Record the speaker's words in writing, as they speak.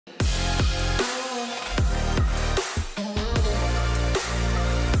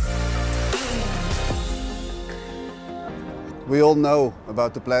We all know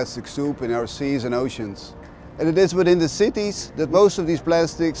about the plastic soup in our seas and oceans. And it is within the cities that most of these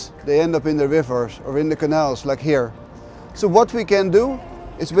plastics, they end up in the rivers or in the canals, like here. So what we can do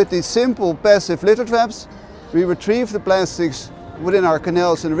is, with these simple passive litter traps, we retrieve the plastics within our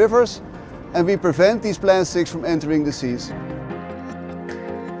canals and rivers, and we prevent these plastics from entering the seas.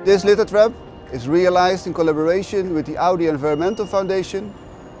 This litter trap is realized in collaboration with the Audi Environmental Foundation,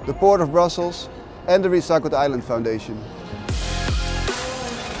 the Port of Brussels and the Recycled Island Foundation.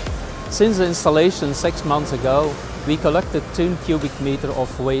 Since the installation 6 months ago, we collected 2 cubic meters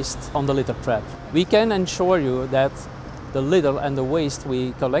of waste on the litter trap. We can ensure you that the litter and the waste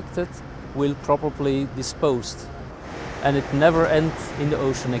we collected will properly disposed, and it never ends in the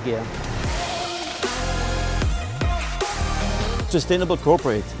ocean again. Sustainable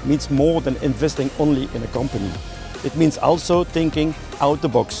corporate means more than investing only in a company. It means also thinking out the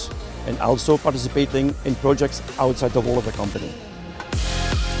box and also participating in projects outside the wall of the company.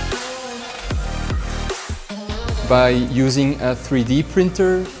 By using a 3D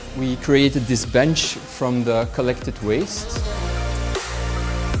printer, we created this bench from the collected waste.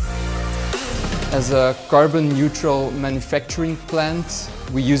 As a carbon-neutral manufacturing plant,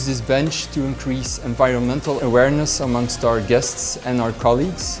 we use this bench to increase environmental awareness amongst our guests and our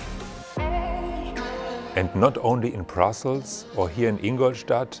colleagues. And not only in Brussels or here in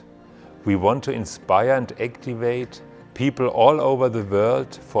Ingolstadt, we want to inspire and activate people all over the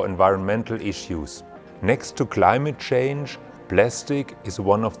world for environmental issues. Next to climate change, plastic is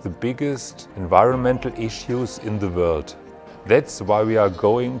one of the biggest environmental issues in the world. That's why we are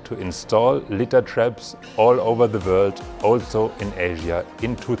going to install litter traps all over the world, also in Asia,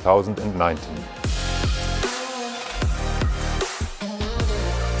 in 2019.